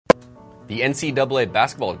The NCAA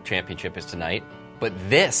basketball championship is tonight, but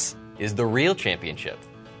this is the real championship.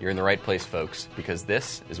 You're in the right place, folks, because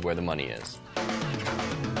this is where the money is.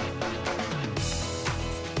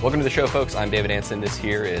 Welcome to the show, folks. I'm David Anson. This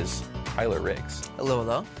here is Tyler Riggs.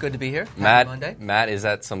 Hello. Good to be here. Matt, Happy Monday. Matt is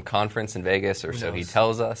at some conference in Vegas, or so he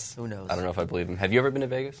tells us. Who knows? I don't know if I believe him. Have you ever been to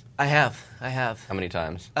Vegas? I have. How many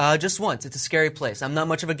times? Just once. It's a scary place. I'm not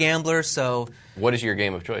much of a gambler, so... What is your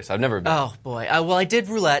game of choice? I've never been. Oh, boy. Well, I did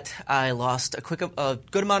roulette. I lost a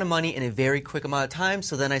good amount of money in a very quick amount of time,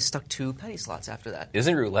 so then I stuck to penny slots after that.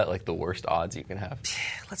 Isn't roulette like the worst odds you can have?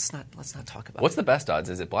 Let's not talk about What's it. the best odds?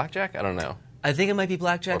 Is it blackjack? I don't know. I think it might be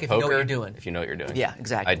blackjack Or if poker, you know what you're doing. If you know what you're doing. Yeah,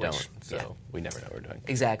 exactly. I don't, we never know what we're doing.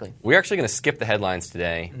 Exactly. We're actually going to skip the headlines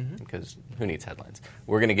today, because who needs headlines?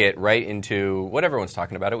 We're going to get right into what everyone's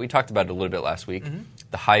talking about. We talked about it a little bit last week,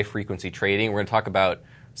 the high-frequency trading. We're going to talk about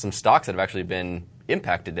some stocks that have actually been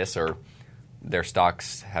impacted this, or their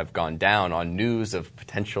stocks have gone down on news of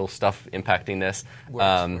potential stuff impacting this.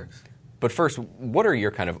 Works. But first, what are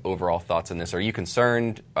your kind of overall thoughts on this? Are you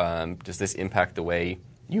concerned? Does this impact the way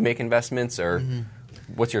you make investments, or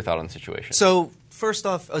what's your thought on the situation? So, first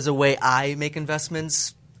off, as a way I make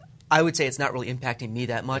investments, I would say it's not really impacting me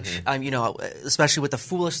that much. Especially with the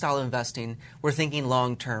foolish style of investing, we're thinking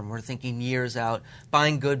long term. We're thinking years out,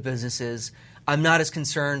 buying good businesses. I'm not as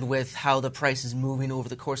concerned with how the price is moving over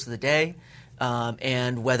the course of the day,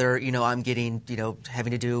 and whether I'm getting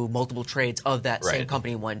having to do multiple trades of that same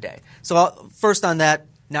company one day. So first on that,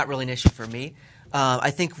 not really an issue for me.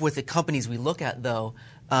 I think with the companies we look at, though,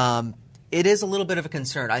 it is a little bit of a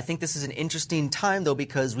concern. I think this is an interesting time, though,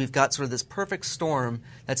 because we've got sort of this perfect storm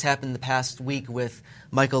that's happened the past week with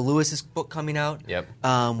Michael Lewis's book coming out.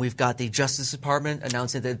 Yep. We've got the Justice Department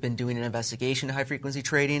announcing they've been doing an investigation into high-frequency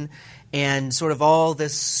trading, and sort of all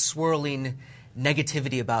this swirling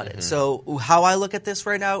negativity about it. So how I look at this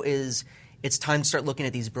right now is it's time to start looking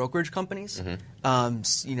at these brokerage companies,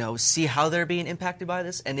 see how they're being impacted by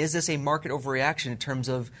this, and is this a market overreaction in terms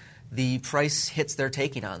of the price hits they're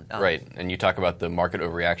taking on. Right, and you talk about the market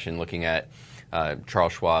overreaction looking at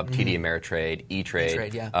Charles Schwab, TD Ameritrade, E-Trade.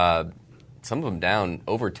 E-Trade, yeah. Some of them down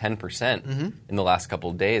over 10% in the last couple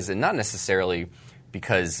of days, and not necessarily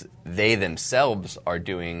because they themselves are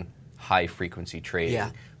doing high-frequency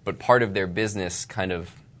trading, but part of their business kind of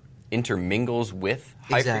intermingles with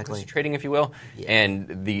high-frequency trading, if you will. Yeah.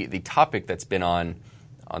 And the topic that's been on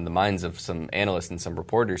the minds of some analysts and some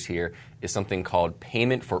reporters here is something called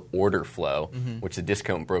payment for order flow, which the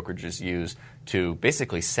discount brokerages use to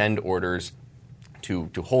basically send orders to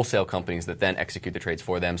wholesale companies that then execute the trades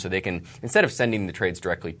for them. So they can, instead of sending the trades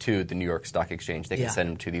directly to the New York Stock Exchange, they can send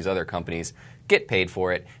them to these other companies, get paid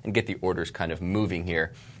for it, and get the orders kind of moving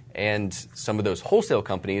here. And some of those wholesale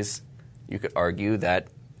companies, you could argue that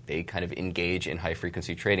they kind of engage in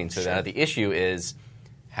high-frequency trading. So now the issue is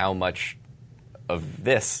how much of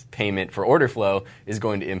this payment for order flow is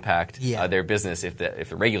going to impact their business if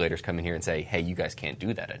the regulators come in here and say, hey, you guys can't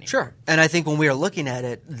do that anymore. Sure. And I think when we are looking at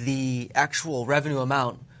it, the actual revenue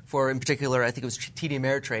amount for, in particular, I think it was TD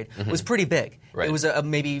Ameritrade, was pretty big. Right. It was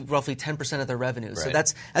maybe roughly 10% of their revenue. Right. So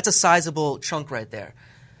that's a sizable chunk right there.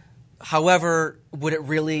 However, would it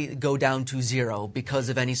really go down to zero because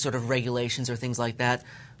of any sort of regulations or things like that?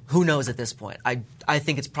 Who knows at this point? I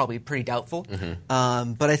think it's probably pretty doubtful.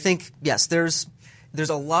 But I think, yes, there's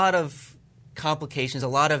a lot of complications, a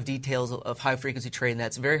lot of details of high-frequency trading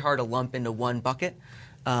that's very hard to lump into one bucket.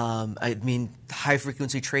 I mean,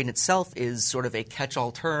 high-frequency trading itself is sort of a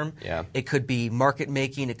catch-all term. Yeah. It could be market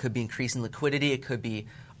making. It could be increasing liquidity. It could be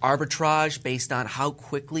arbitrage based on how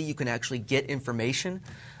quickly you can actually get information.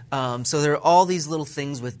 So there are all these little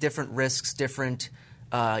things with different risks, different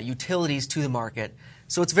utilities to the market.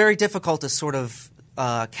 So it's very difficult to sort of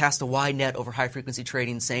cast a wide net over high-frequency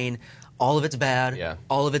trading, saying all of it's bad,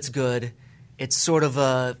 all of it's good. It's sort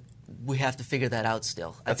of we have to figure that out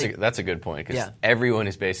still. That's a good point, because everyone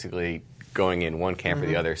is basically going in one camp or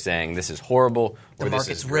the other saying this is horrible or this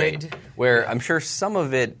is great. Rigged. Where I'm sure some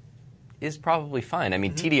of it is probably fine. I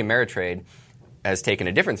mean, TD Ameritrade has taken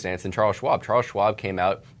a different stance than Charles Schwab. Charles Schwab came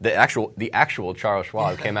out, the actual Charles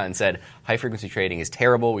Schwab came out and said, high-frequency trading is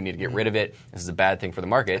terrible, we need to get rid of it, this is a bad thing for the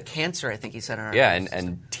market. A cancer, I think he said. And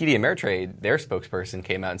TD Ameritrade, their spokesperson,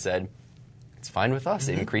 came out and said, it's fine with us.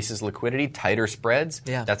 It increases liquidity, tighter spreads.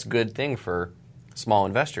 Yeah. That's a good thing for small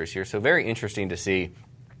investors here. So very interesting to see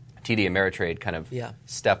TD Ameritrade kind of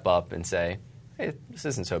step up and say, hey, this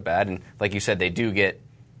isn't so bad. And like you said, they do get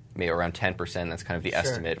maybe around 10%. That's kind of the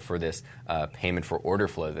estimate for this payment for order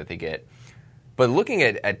flow that they get. But looking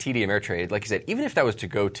at TD Ameritrade, like you said, even if that was to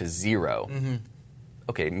go to zero,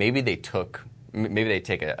 okay, maybe they took maybe they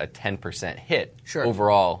take a 10% hit Sure.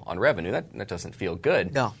 overall on revenue. That doesn't feel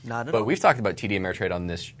good. No, not at but all. But we've talked about TD Ameritrade on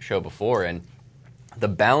this show before, and the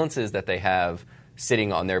balances that they have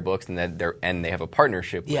sitting on their books, and they have a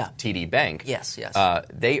partnership with TD Bank. Yes.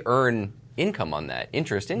 They earn income on that,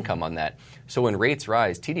 interest income on that. So when rates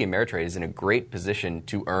rise, TD Ameritrade is in a great position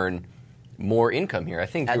to earn more income here. I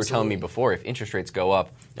think you were telling me before, if interest rates go up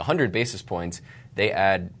 100 basis points, they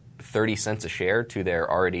add 30 cents a share to their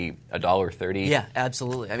already $1.30 Yeah,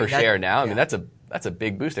 absolutely. per share now. I mean, that's a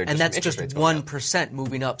big boost there. And that's just 1%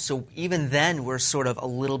 moving up. So even then, we're sort of a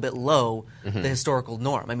little bit low the historical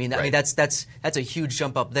norm. I mean, that's a huge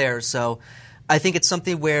jump up there. So I think it's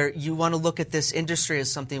something where you want to look at this industry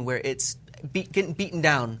as something where it's getting beaten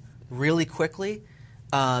down really quickly,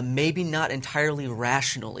 maybe not entirely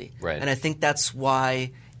rationally. Right. And I think that's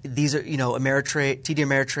why these are, Ameritrade, TD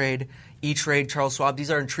Ameritrade, E-Trade, Charles Schwab,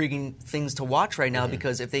 these are intriguing things to watch right now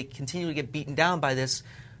because if they continue to get beaten down by this,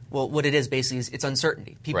 well, what it is basically is it's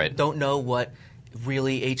uncertainty. People don't know what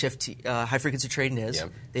really HFT, high-frequency trading is.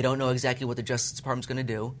 Yep. They don't know exactly what the Justice Department's going to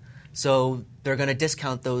do. So they're going to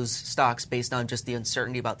discount those stocks based on just the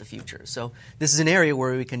uncertainty about the future. So this is an area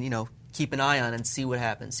where we can, keep an eye on and see what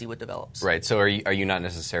happens, see what develops. Right. So are you not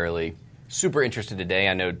necessarily super interested today?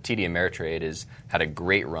 I know TD Ameritrade has had a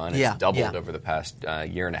great run. It's doubled over the past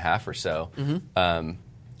year and a half or so.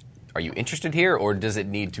 Are you interested here, or does it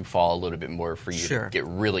need to fall a little bit more for you to get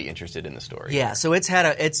really interested in the story? Yeah, so it's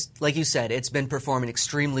like you said, it's been performing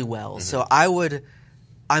extremely well. So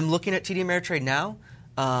I'm looking at TD Ameritrade now.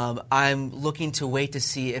 I'm looking to wait to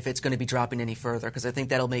see if it's going to be dropping any further because I think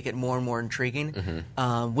that'll make it more and more intriguing.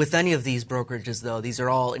 With any of these brokerages, though, these are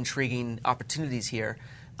all intriguing opportunities here.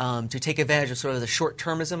 To take advantage of sort of the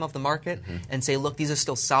short-termism of the market and say, look, these are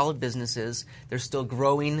still solid businesses. They're still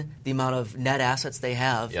growing the amount of net assets they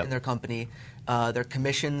have in their company. Their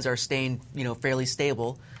commissions are staying, fairly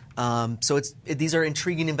stable. So these are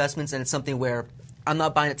intriguing investments, and it's something where I'm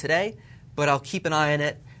not buying it today, but I'll keep an eye on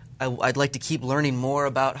it. I'd like to keep learning more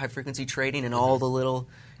about high-frequency trading and all the little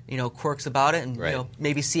quirks about it, and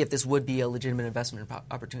maybe see if this would be a legitimate investment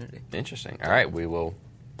opportunity. Interesting. All right, we will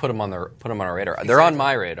put them on our radar. Exactly. They're on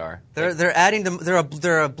my radar. They're adding them.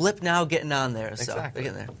 They're a blip now, getting on there. So exactly.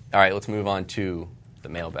 They're getting there. All right, let's move on to the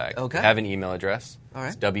mailbag. Okay. We have an email address. All right.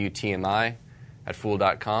 It's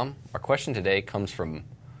WTMI@fool.com. Our question today comes from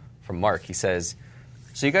Mark. He says,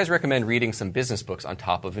 so you guys recommend reading some business books on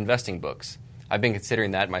top of investing books. I've been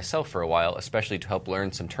considering that myself for a while, especially to help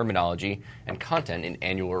learn some terminology and content in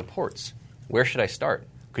annual reports. Where should I start?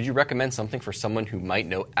 Could you recommend something for someone who might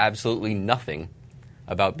know absolutely nothing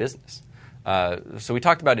about business? So we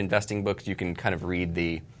talked about investing books. You can kind of read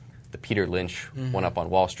the Peter Lynch one up on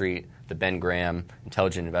Wall Street, the Ben Graham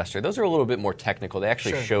Intelligent Investor. Those are a little bit more technical. They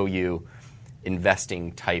actually show you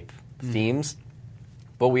investing type themes.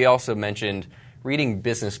 But we also mentioned reading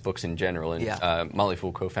business books in general. And Motley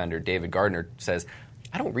Fool co-founder David Gardner says,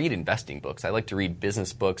 I don't read investing books. I like to read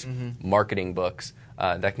business books, marketing books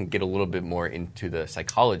that can get a little bit more into the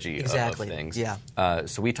psychology of things. Yeah.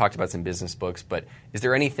 So we talked about some business books, but is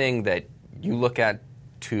there anything that you look at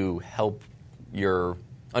to help your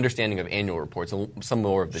understanding of annual reports and some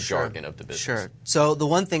more of the jargon of the business? Sure. So the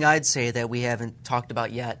one thing I'd say that we haven't talked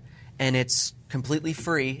about yet, and it's completely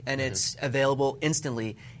free and it's available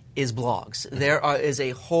instantly, is blogs. There is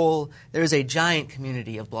a giant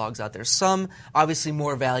community of blogs out there. Some obviously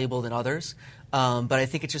more valuable than others, but I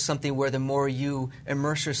think it's just something where the more you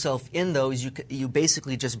immerse yourself in those, you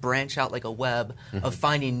basically just branch out like a web of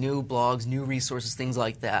finding new blogs, new resources, things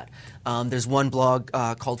like that. There's one blog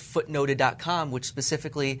called footnoted.com, which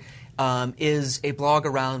specifically is a blog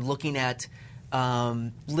around looking at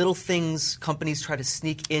little things companies try to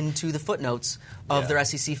sneak into the footnotes of their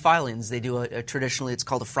SEC filings. They do traditionally, it's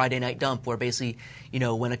called a Friday night dump, where basically,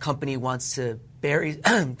 when a company wants to bury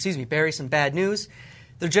some bad news,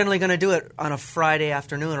 they're generally going to do it on a Friday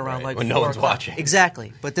afternoon around like when 4 no one's o'clock. watching.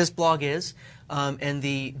 Exactly, but this blog is, and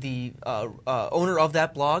the owner of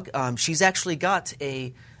that blog, she's actually got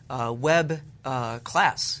a web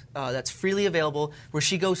class that's freely available where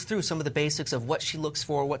she goes through some of the basics of what she looks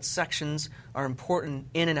for, what sections are important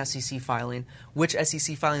in an SEC filing, which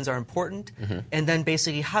SEC filings are important, and then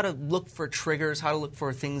basically how to look for triggers, how to look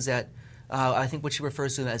for things that I think what she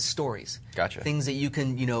refers to as stories. Gotcha. Things that you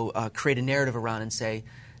can create a narrative around and say,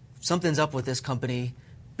 something's up with this company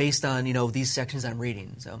based on these sections I'm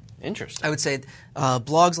reading. So interesting. I would say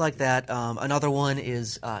blogs like that. Another one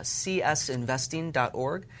is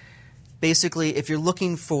csinvesting.org. basically, if you're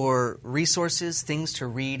looking for resources, things to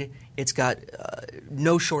read, it's got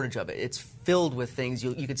no shortage of it. It's filled with things.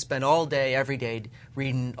 You could spend all day, every day,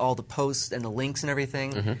 reading all the posts and the links and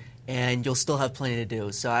everything, and you'll still have plenty to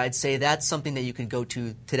do. So I'd say that's something that you could go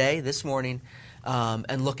to today, this morning,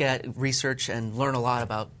 and look at research and learn a lot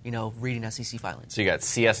about, reading SEC filings. So you got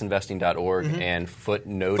csinvesting.org and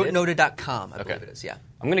Footnoted? Footnoted.com, I believe it is, yeah.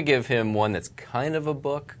 I'm going to give him one that's kind of a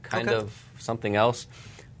book, kind of something else.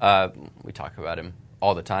 We talk about him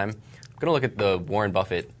all the time. I'm going to look at the Warren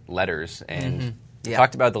Buffett letters, and we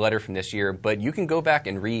talked about the letter from this year, but you can go back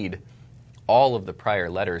and read all of the prior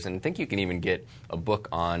letters, and I think you can even get a book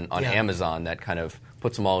on Amazon that kind of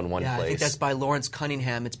puts them all in one place. I think that's by Lawrence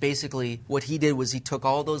Cunningham. It's basically what he did was he took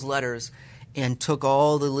all those letters and took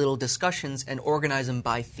all the little discussions and organized them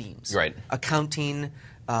by themes. Right. Accounting,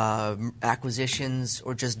 acquisitions,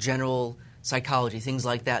 or just general psychology, things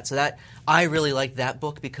like that. So that I really like that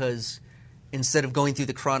book because instead of going through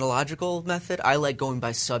the chronological method, I like going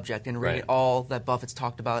by subject and reading all that Buffett's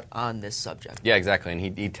talked about on this subject. Yeah, exactly. And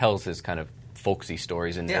he tells his kind of folksy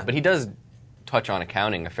stories in there. But he does touch on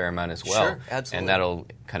accounting a fair amount as well. Sure, absolutely. And that'll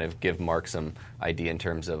kind of give Mark some idea in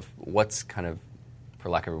terms of what's kind of, for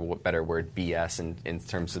lack of a better word, BS in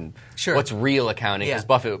terms of what's real accounting. Because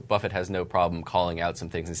Buffett has no problem calling out some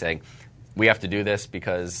things and saying, we have to do this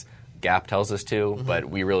because GAAP tells us to, but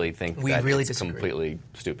we really think it's completely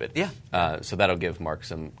stupid. Yeah. So that'll give Mark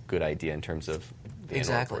some good idea in terms of the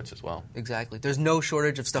annual reports as well. Exactly. There's no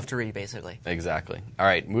shortage of stuff to read, basically. Exactly. All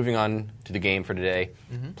right, moving on to the game for today,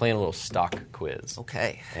 playing a little stock quiz.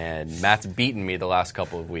 Okay. And Matt's beaten me the last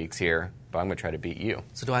couple of weeks here, but I'm going to try to beat you.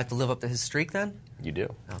 So do I have to live up to his streak then? You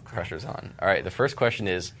do. Oh, crap. Pressure's on. All right, the first question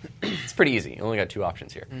is, it's pretty easy. You only got two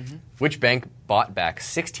options here. Which bank bought back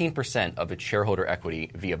 16% of its shareholder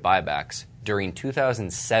equity via buybacks during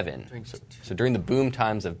 2007? So during the boom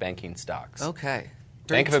times of banking stocks. Okay.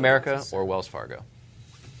 Bank of America or Wells Fargo?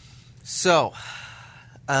 So,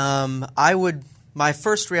 I would. My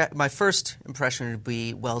first impression would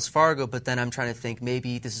be Wells Fargo, but then I'm trying to think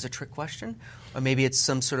maybe this is a trick question, or maybe it's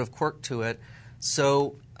some sort of quirk to it.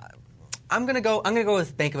 So, I'm gonna go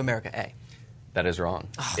with Bank of America A. That is wrong.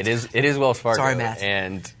 Oh, it is Wells Fargo. Sorry, Matt.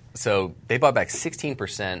 And so they bought back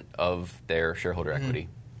 16% of their shareholder equity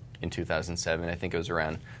in 2007. I think it was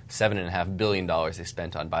around $7.5 billion they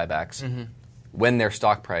spent on buybacks. When their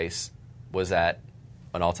stock price was at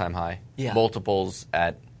an all-time high, multiples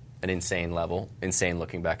at an insane level, insane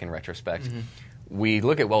looking back in retrospect. We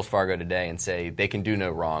look at Wells Fargo today and say they can do no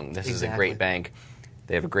wrong. This is a great bank.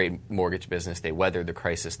 They have a great mortgage business. They weathered the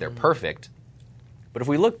crisis. They're perfect. But if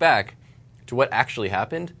we look back to what actually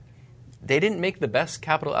happened, they didn't make the best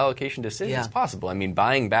capital allocation decisions possible. I mean,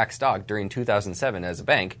 buying back stock during 2007 as a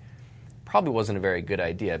bank probably wasn't a very good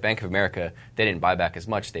idea. Bank of America, they didn't buy back as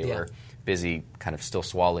much. They were busy kind of still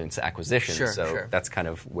swallowing acquisitions. That's kind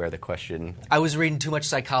of where the question... I was reading too much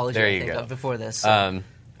psychology, before this.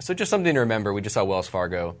 So just something to remember. We just saw Wells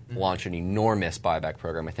Fargo launch an enormous buyback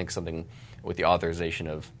program. I think something with the authorization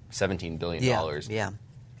of $17 billion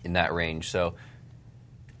in that range. So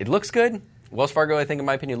it looks good. Wells Fargo, I think, in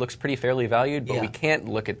my opinion, looks pretty fairly valued, but we can't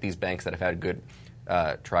look at these banks that have had a good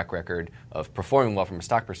track record of performing well from a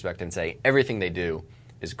stock perspective and say everything they do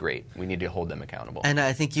is great. We need to hold them accountable. And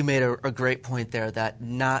I think you made a great point there that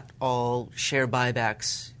not all share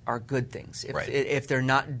buybacks are good things. If they're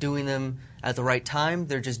not doing them at the right time,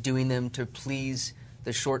 they're just doing them to please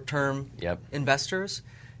the short-term investors,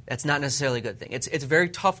 that's not necessarily a good thing. It's very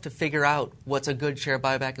tough to figure out what's a good share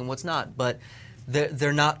buyback and what's not, but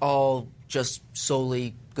they're not all just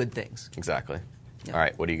solely good things. Exactly. All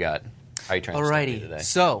right, what do you got? How are you trying to start today?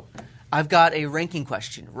 So I've got a ranking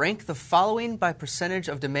question. Rank the following by percentage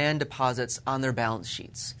of demand deposits on their balance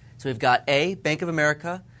sheets. So we've got A, Bank of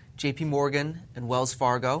America, JP Morgan, and Wells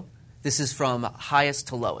Fargo. This is from highest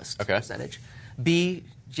to lowest percentage. B,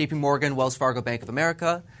 JP Morgan, Wells Fargo, Bank of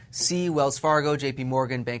America. C, Wells Fargo, JP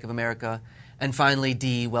Morgan, Bank of America. And finally,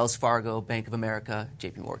 D, Wells Fargo, Bank of America,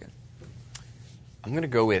 JP Morgan. I'm going to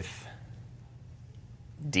go with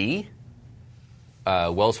D.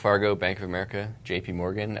 Wells Fargo, Bank of America, JP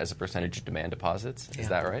Morgan as a percentage of demand deposits. Is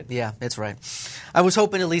that right? Yeah, that's right. I was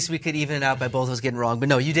hoping at least we could even it out by both of us getting wrong. But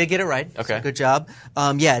no, you did get it right. Okay. So good job.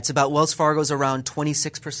 It's about Wells Fargo's around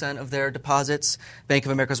 26% of their deposits. Bank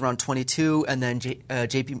of America's around 22%, and then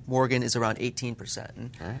JP Morgan is around 18%.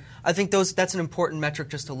 And I think that's an important metric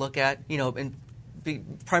just to look at,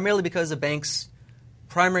 primarily because the bank's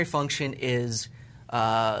primary function is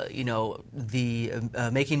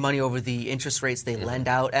making money over the interest rates they lend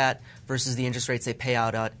out at versus the interest rates they pay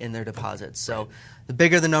out at in their deposits. So the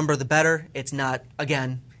bigger the number, the better. It's not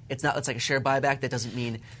It's like a share buyback. That doesn't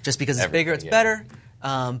mean just because it's Everything, bigger, it's yeah. better.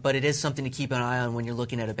 But it is something to keep an eye on when you're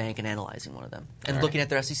looking at a bank and analyzing one of them and All looking right. at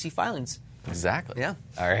their SEC filings. Exactly. Yeah.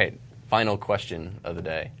 All right. Final question of the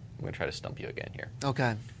day. I'm going to try to stump you again here.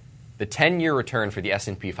 Okay. The 10-year return for the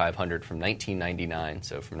S&P 500 from 1999,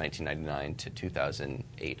 so from 1999 to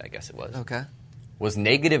 2008, I guess it was, Okay. was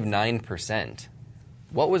negative 9%.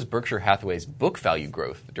 What was Berkshire Hathaway's book value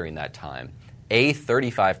growth during that time? A,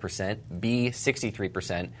 35%, B,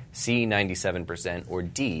 63%, C, 97%, or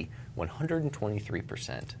D,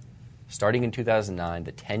 123%. Starting in 2009,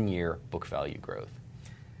 the 10-year book value growth.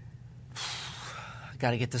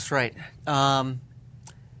 Got to get this right.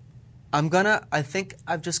 I think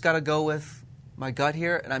I've just got to go with my gut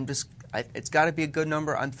here, and it's got to be a good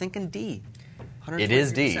number. I'm thinking D. It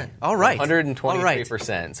is D. All right. 123%. All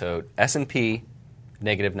right. So S&P,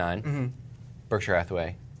 negative 9. Berkshire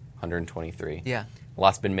Hathaway, 123. Yeah. A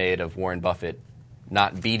lot's been made of Warren Buffett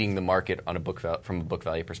not beating the market on from a book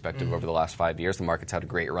value perspective over the last 5 years. The market's had a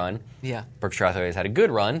great run. Yeah. Berkshire Hathaway has had a good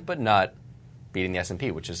run, but not beating the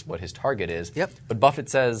S&P, which is what his target is. Yep. But Buffett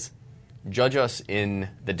says, judge us in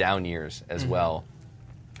the down years as well.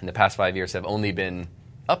 And the past 5 years have only been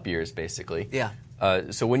up years, basically. Yeah.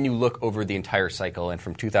 So when you look over the entire cycle, and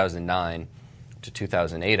from 2009 to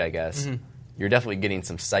 2008, I guess, you're definitely getting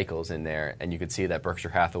some cycles in there, and you could see that Berkshire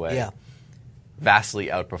Hathaway vastly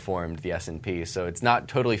outperformed the S&P. So it's not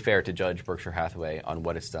totally fair to judge Berkshire Hathaway on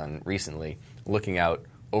what it's done recently. Looking out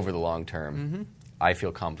over the long term, I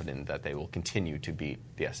feel confident that they will continue to beat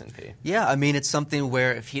the S&P. Yeah, I mean, it's something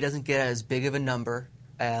where if he doesn't get as big of a number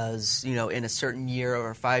as, in a certain year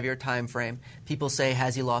or a 5-year time frame, people say,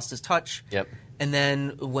 has he lost his touch? Yep. And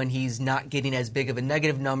then when he's not getting as big of a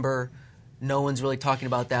negative number, no one's really talking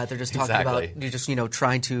about that. They're just talking about, you're just,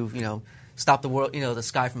 trying to, stop the world, the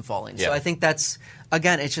sky from falling. Yeah. So I think that's,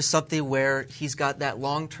 again, it's just something where he's got that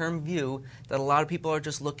long-term view that a lot of people are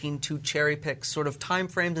just looking to cherry-pick sort of time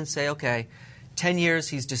frames and say, okay, 10 years,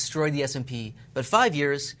 he's destroyed the S&P, but 5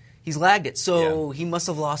 years, he's lagged it. So he must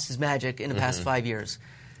have lost his magic in the past 5 years.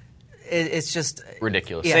 It's just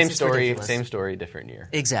ridiculous. Yeah, Same it's story, ridiculous. Same story, different year.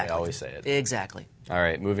 Exactly. They always say it. Exactly. All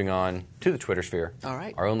right, moving on to the Twitter sphere. All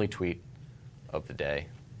right. Our only tweet of the day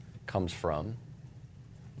comes from,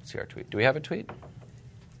 let's see our tweet. Do we have a tweet?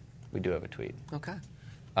 We do have a tweet. Okay.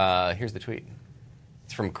 Here's the tweet.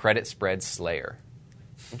 It's from Credit Spread Slayer.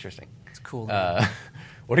 Interesting. It's cool.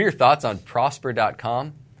 What are your thoughts on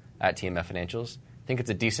Prosper.com at TMF Financials? Think it's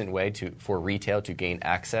a decent way for retail to gain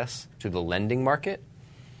access to the lending market?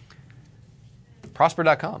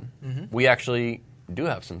 Prosper.com. We actually do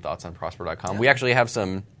have some thoughts on Prosper.com. Yeah. We actually have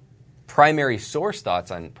some primary source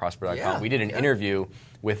thoughts on Prosper.com. Yeah, We did an interview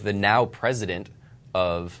with the now president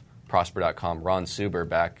of Prosper.com, Ron Suber,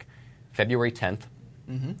 back February 10th.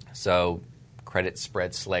 So Credit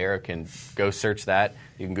Spread Slayer can go search that.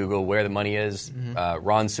 You can Google where the money is.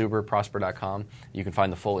 Ron Suber, Prosper.com. You can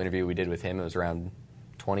find the full interview we did with him. It was around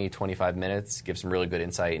 20, 25 minutes. Gives some really good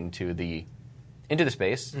insight into the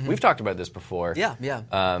space. We've talked about this before. Yeah.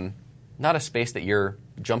 Not a space that you're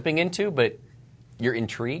jumping into, but you're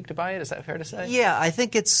intrigued by it. Is that fair to say? Yeah, I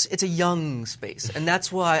think it's a young space, and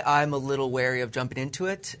that's why I'm a little wary of jumping into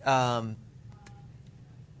it. I'm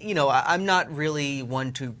not really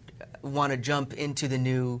one to want to jump into the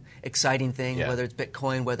new exciting thing, whether it's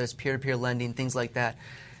Bitcoin, whether it's peer-to-peer lending, things like that.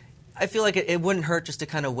 I feel like it wouldn't hurt just to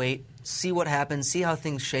kind of wait, see what happens, see how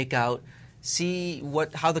things shake out, see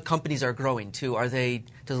how the companies are growing too. Does it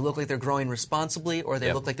look like they're growing responsibly, or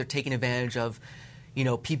they look like they're taking advantage of,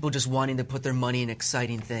 people just wanting to put their money in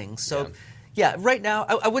exciting things? So, right now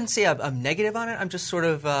I wouldn't say I'm negative on it. I'm just sort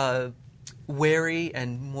of wary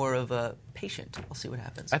and more of a patient. I'll see what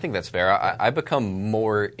happens. I think that's fair. I become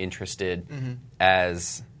more interested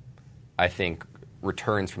as I think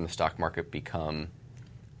returns from the stock market become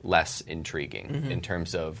less intriguing in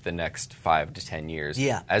terms of the next 5 to 10 years.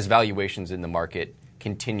 Yeah. As valuations in the market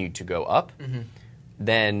continue to go up,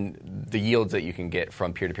 then the yields that you can get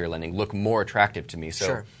from peer-to-peer lending look more attractive to me.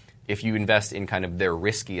 So if you invest in kind of their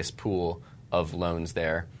riskiest pool of loans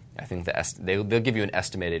there, I think they'll give you an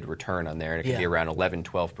estimated return on there, and it could be around 11,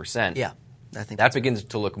 12%. Yeah, I think that begins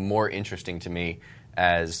to look more interesting to me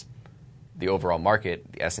as the overall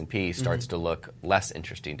market, the S&P, starts to look less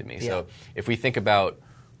interesting to me. Yeah. So if we think about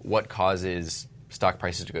what causes stock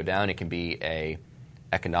prices to go down, it can be a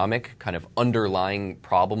economic kind of underlying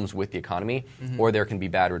problems with the economy, or there can be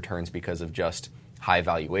bad returns because of just high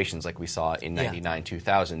valuations like we saw in 99,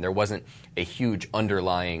 2000. There wasn't a huge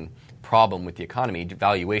underlying problem with the economy.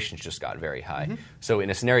 Valuations just got very high. So in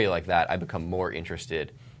a scenario like that, I become more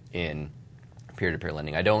interested in peer-to-peer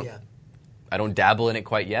lending. I don't dabble in it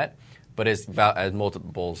quite yet, But as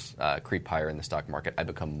multiples creep higher in the stock market, I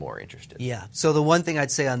become more interested. Yeah. So the one thing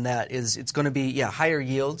I'd say on that is it's going to be higher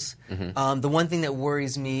yields. The one thing that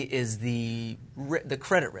worries me is the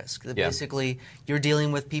credit risk. That basically, you're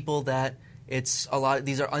dealing with people that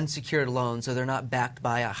these are unsecured loans, so they're not backed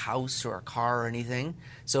by a house or a car or anything.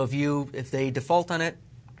 So if they default on it,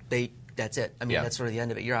 that's it. I mean, that's sort of the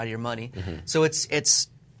end of it. You're out of your money. So it's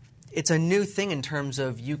a new thing in terms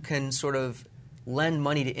of you can sort of lend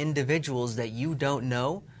money to individuals that you don't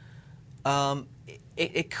know.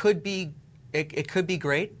 It could be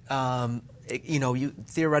great.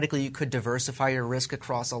 Theoretically you could diversify your risk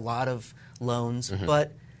across a lot of loans,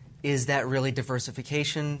 but is that really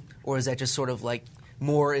diversification, or is that just sort of like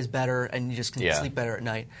more is better and you just can sleep better at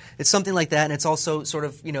night? It's something like that, and it's also sort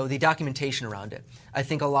of the documentation around it. I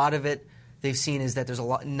think a lot of it they've seen is that there's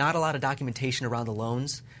not a lot of documentation around the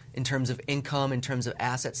loans in terms of income, in terms of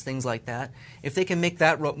assets, things like that. If they can make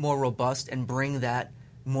that more robust and bring that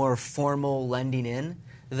more formal lending in,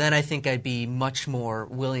 then I think I'd be much more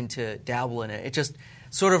willing to dabble in it. It just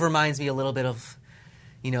sort of reminds me a little bit of,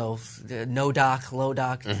 the no doc, low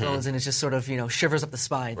doc loans, and it just sort of, shivers up the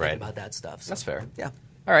spine thinking about that stuff. So, that's fair. Yeah.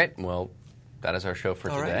 All right. Well, that is our show for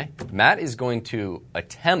today. Right. Matt is going to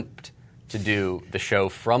attempt to do the show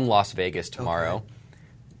from Las Vegas tomorrow. Okay.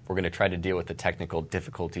 We're going to try to deal with the technical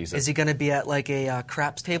difficulties. Is he going to be at like a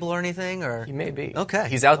craps table or anything? Or he may be. Okay.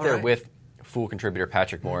 He's out there with Fool contributor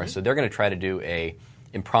Patrick Morris, so they're going to try to do a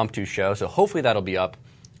impromptu show. So hopefully that'll be up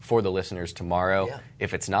for the listeners tomorrow. Yeah.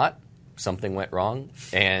 If it's not, something went wrong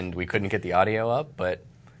and we couldn't get the audio up, but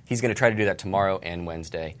he's going to try to do that tomorrow and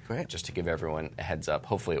Wednesday. Great. Just to give everyone a heads up.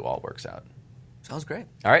 Hopefully it all works out. Sounds great.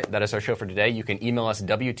 All right, that is our show for today. You can email us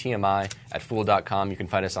WTMI@fool.com. You can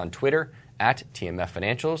find us on Twitter @TMF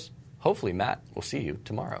Financials. Hopefully, Matt, we'll see you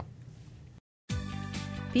tomorrow.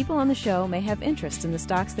 People on the show may have interests in the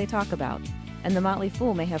stocks they talk about, and the Motley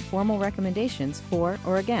Fool may have formal recommendations for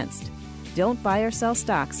or against. Don't buy or sell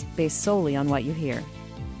stocks based solely on what you hear.